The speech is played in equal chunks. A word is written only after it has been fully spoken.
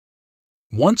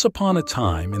Once upon a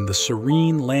time, in the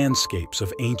serene landscapes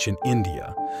of ancient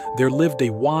India, there lived a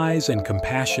wise and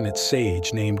compassionate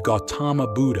sage named Gautama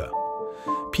Buddha.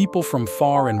 People from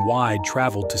far and wide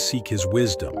traveled to seek his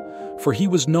wisdom, for he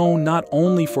was known not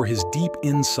only for his deep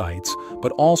insights,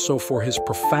 but also for his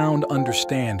profound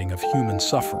understanding of human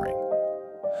suffering.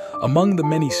 Among the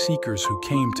many seekers who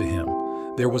came to him,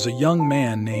 there was a young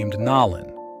man named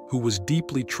Nalan, who was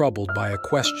deeply troubled by a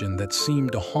question that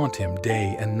seemed to haunt him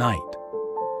day and night.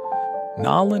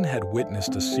 Nalan had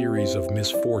witnessed a series of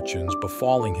misfortunes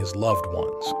befalling his loved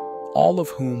ones, all of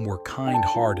whom were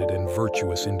kind-hearted and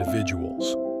virtuous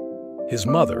individuals. His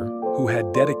mother, who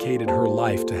had dedicated her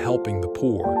life to helping the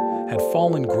poor, had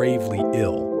fallen gravely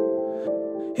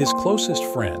ill. His closest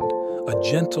friend, a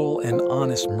gentle and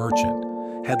honest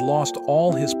merchant, had lost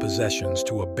all his possessions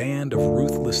to a band of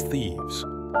ruthless thieves.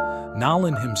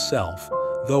 Nalan himself,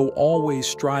 though always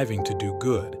striving to do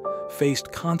good,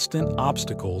 faced constant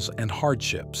obstacles and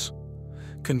hardships.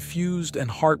 Confused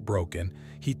and heartbroken,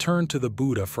 he turned to the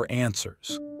Buddha for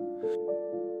answers.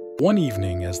 One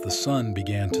evening, as the sun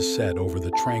began to set over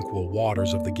the tranquil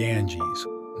waters of the Ganges,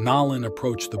 Nalan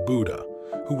approached the Buddha,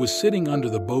 who was sitting under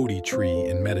the Bodhi tree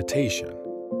in meditation.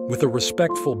 With a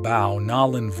respectful bow,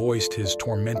 Nalan voiced his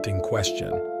tormenting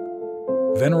question.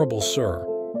 "Venerable Sir,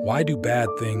 why do bad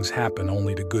things happen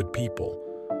only to good people?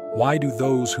 Why do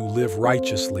those who live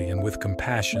righteously and with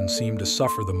compassion seem to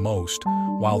suffer the most,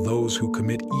 while those who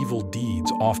commit evil deeds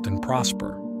often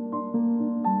prosper?"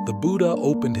 The Buddha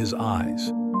opened his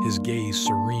eyes, his gaze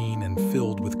serene and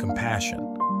filled with compassion.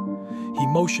 He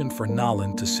motioned for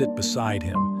Nalan to sit beside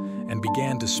him and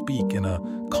began to speak in a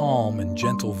calm and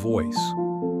gentle voice.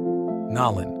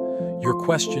 "Nalan, your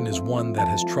question is one that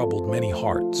has troubled many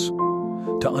hearts.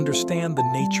 To understand the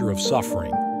nature of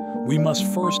suffering, we must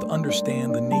first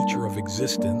understand the nature of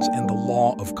existence and the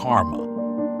law of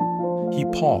karma." He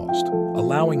paused,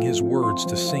 allowing his words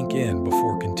to sink in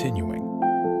before continuing.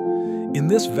 In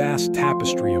this vast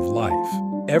tapestry of life,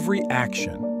 every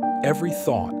action, every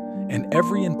thought, and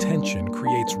every intention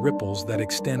creates ripples that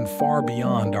extend far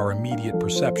beyond our immediate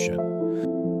perception.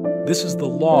 This is the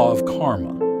law of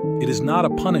karma. It is not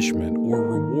a punishment or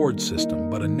reward system,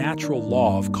 but a natural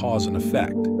law of cause and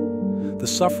effect. The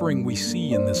suffering we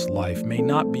see in this life may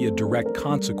not be a direct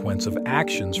consequence of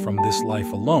actions from this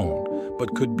life alone,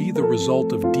 but could be the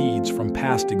result of deeds from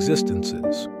past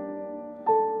existences.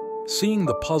 Seeing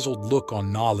the puzzled look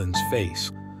on Nalan's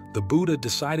face, the Buddha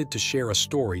decided to share a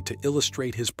story to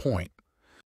illustrate his point.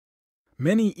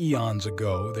 Many eons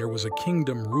ago, there was a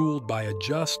kingdom ruled by a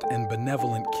just and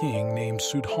benevolent king named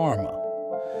Sudharma.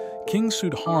 King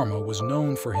Sudharma was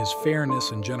known for his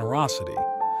fairness and generosity.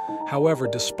 However,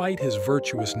 despite his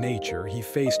virtuous nature, he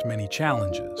faced many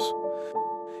challenges.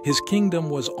 His kingdom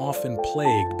was often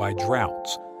plagued by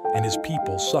droughts, and his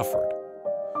people suffered.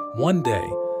 One day,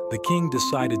 the king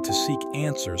decided to seek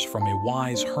answers from a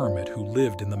wise hermit who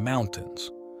lived in the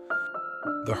mountains.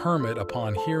 The hermit,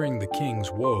 upon hearing the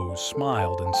king's woes,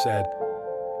 smiled and said,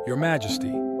 "Your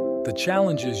Majesty, the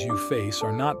challenges you face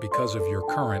are not because of your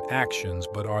current actions,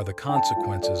 but are the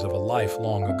consequences of a life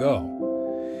long ago.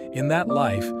 In that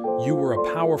life, you were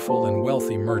a powerful and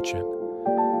wealthy merchant.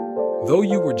 Though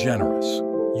you were generous,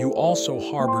 you also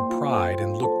harbored pride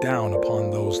and looked down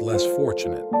upon those less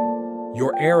fortunate.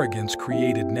 Your arrogance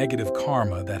created negative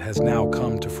karma that has now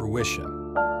come to fruition."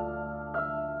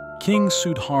 King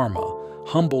Sudharma,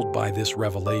 humbled by this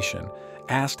revelation,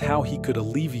 asked how he could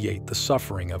alleviate the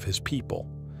suffering of his people.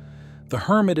 The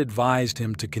hermit advised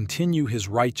him to continue his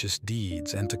righteous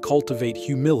deeds and to cultivate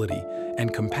humility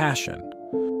and compassion.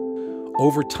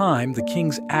 Over time, the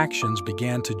king's actions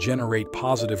began to generate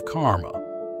positive karma,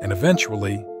 and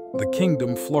eventually, the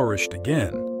kingdom flourished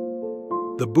again.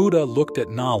 The Buddha looked at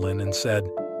Nalan and said,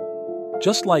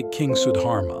 "Just like King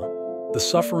Sudharma, the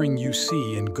suffering you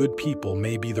see in good people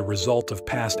may be the result of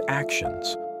past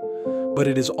actions, but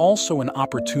it is also an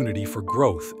opportunity for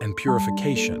growth and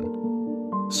purification.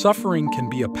 Suffering can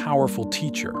be a powerful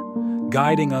teacher,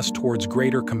 guiding us towards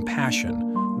greater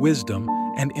compassion, wisdom,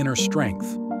 and inner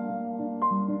strength."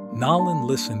 Nalan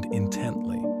listened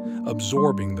intently,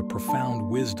 absorbing the profound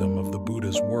wisdom of the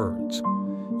Buddha's words.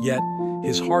 Yet,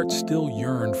 his heart still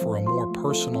yearned for a more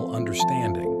personal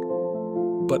understanding.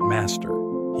 "But Master,"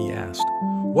 he asked,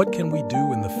 "what can we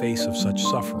do in the face of such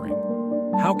suffering?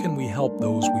 How can we help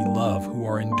those we love who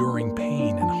are enduring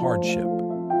pain and hardship?"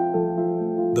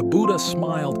 The Buddha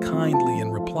smiled kindly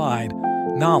and replied,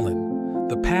 "Nalan,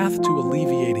 the path to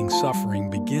alleviating suffering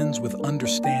begins with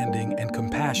understanding and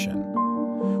compassion.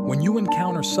 When you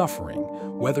encounter suffering,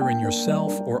 whether in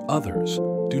yourself or others,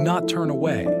 do not turn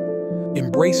away.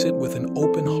 Embrace it with an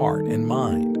open heart and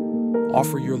mind.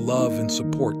 Offer your love and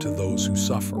support to those who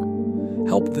suffer.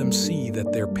 Help them see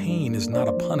that their pain is not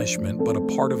a punishment but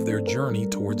a part of their journey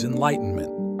towards enlightenment.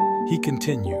 He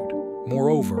continued,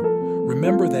 moreover,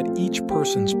 remember that each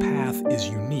person's path is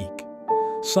unique.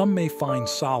 Some may find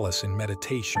solace in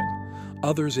meditation,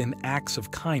 others in acts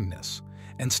of kindness,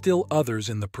 and still others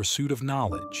in the pursuit of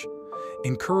knowledge.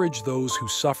 Encourage those who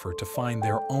suffer to find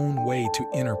their own way to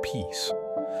inner peace.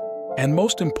 And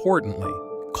most importantly,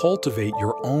 cultivate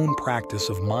your own practice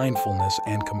of mindfulness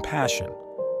and compassion.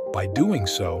 By doing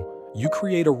so, you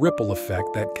create a ripple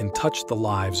effect that can touch the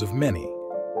lives of many.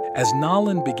 As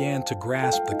Nalan began to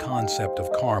grasp the concept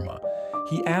of karma,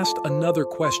 he asked another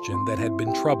question that had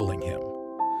been troubling him.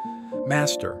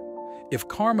 Master, if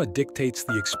karma dictates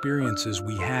the experiences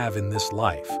we have in this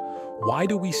life, why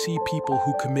do we see people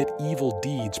who commit evil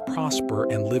deeds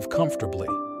prosper and live comfortably?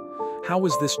 How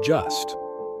is this just?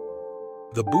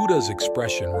 The Buddha's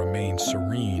expression remained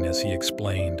serene as he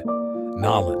explained,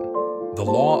 Nalan, the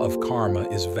law of karma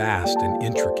is vast and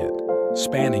intricate,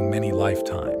 spanning many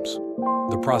lifetimes.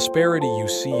 The prosperity you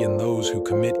see in those who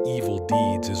commit evil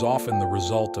deeds is often the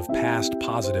result of past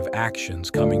positive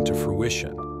actions coming to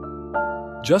fruition.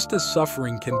 Just as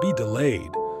suffering can be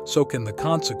delayed, so can the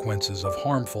consequences of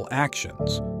harmful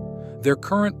actions. Their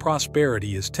current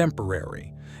prosperity is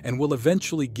temporary and will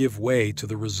eventually give way to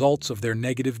the results of their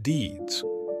negative deeds.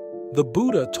 The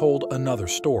Buddha told another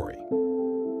story.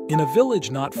 In a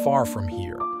village not far from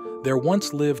here, there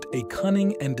once lived a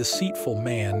cunning and deceitful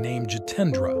man named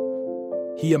Jitendra.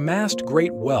 He amassed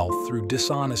great wealth through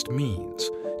dishonest means,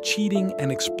 cheating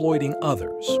and exploiting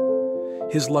others.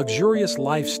 His luxurious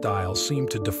lifestyle seemed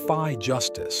to defy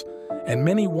justice, and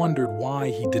many wondered why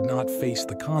he did not face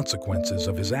the consequences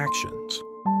of his actions.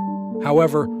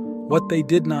 However, what they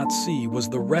did not see was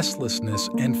the restlessness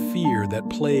and fear that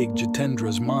plagued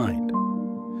Jitendra's mind.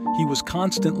 He was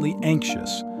constantly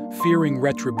anxious, fearing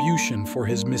retribution for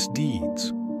his misdeeds.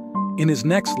 In his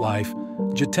next life,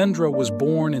 Jitendra was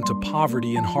born into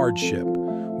poverty and hardship,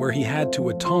 where he had to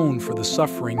atone for the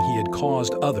suffering he had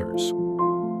caused others.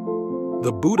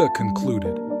 The Buddha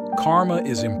concluded, karma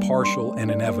is impartial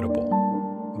and inevitable.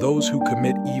 Those who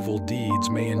commit evil deeds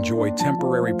may enjoy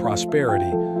temporary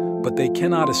prosperity, but they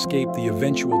cannot escape the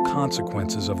eventual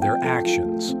consequences of their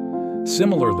actions.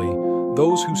 Similarly,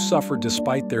 those who suffer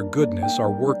despite their goodness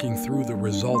are working through the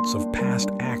results of past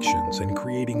actions and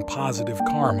creating positive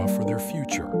karma for their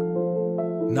future.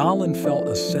 Nalan felt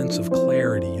a sense of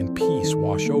clarity and peace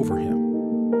wash over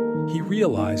him. He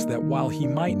realized that while he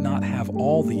might not have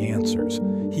all the answers,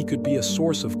 he could be a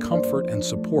source of comfort and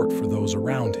support for those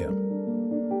around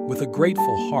him. With a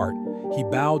grateful heart, he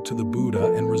bowed to the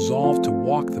Buddha and resolved to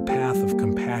walk the path of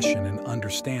compassion and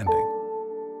understanding.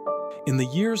 In the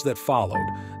years that followed,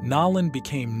 Nalan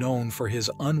became known for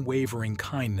his unwavering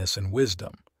kindness and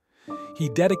wisdom. He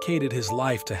dedicated his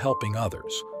life to helping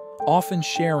others, often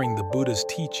sharing the Buddha's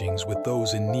teachings with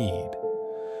those in need.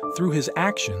 Through his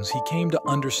actions, he came to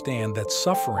understand that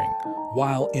suffering,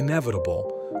 while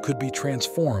inevitable, could be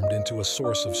transformed into a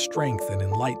source of strength and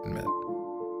enlightenment.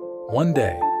 One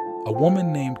day, a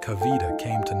woman named Kavita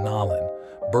came to Nalan,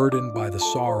 burdened by the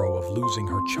sorrow of losing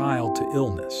her child to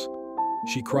illness.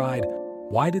 She cried,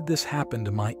 "Why did this happen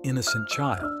to my innocent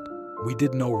child? We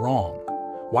did no wrong.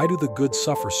 Why do the good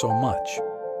suffer so much?"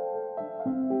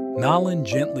 Nalan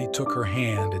gently took her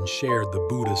hand and shared the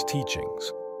Buddha's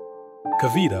teachings.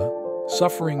 Kavita,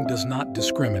 suffering does not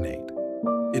discriminate.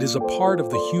 It is a part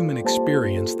of the human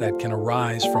experience that can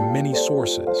arise from many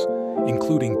sources,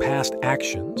 including past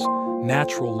actions,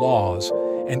 natural laws,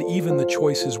 and even the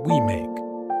choices we make.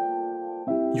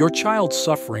 Your child's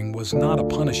suffering was not a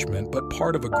punishment but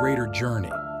part of a greater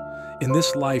journey. In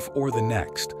this life or the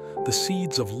next, the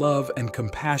seeds of love and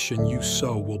compassion you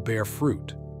sow will bear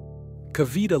fruit.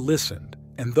 Kavita listened,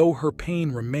 and though her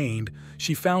pain remained,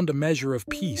 she found a measure of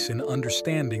peace in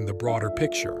understanding the broader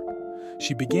picture.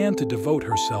 She began to devote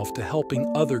herself to helping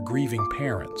other grieving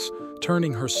parents,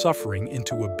 turning her suffering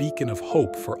into a beacon of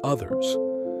hope for others.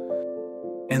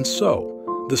 And so,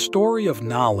 the story of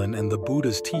Nalan and the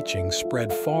Buddha's teachings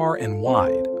spread far and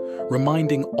wide,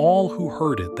 reminding all who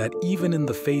heard it that even in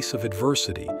the face of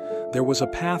adversity, there was a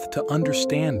path to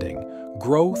understanding,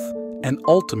 growth, and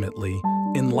ultimately,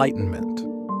 enlightenment.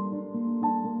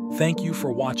 Thank you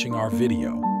for watching our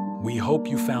video. We hope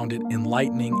you found it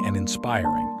enlightening and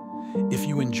inspiring. If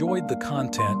you enjoyed the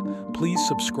content, please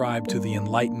subscribe to the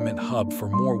Enlightenment Hub for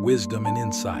more wisdom and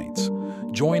insights.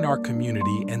 Join our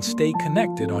community and stay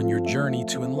connected on your journey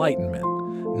to enlightenment.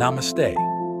 Namaste.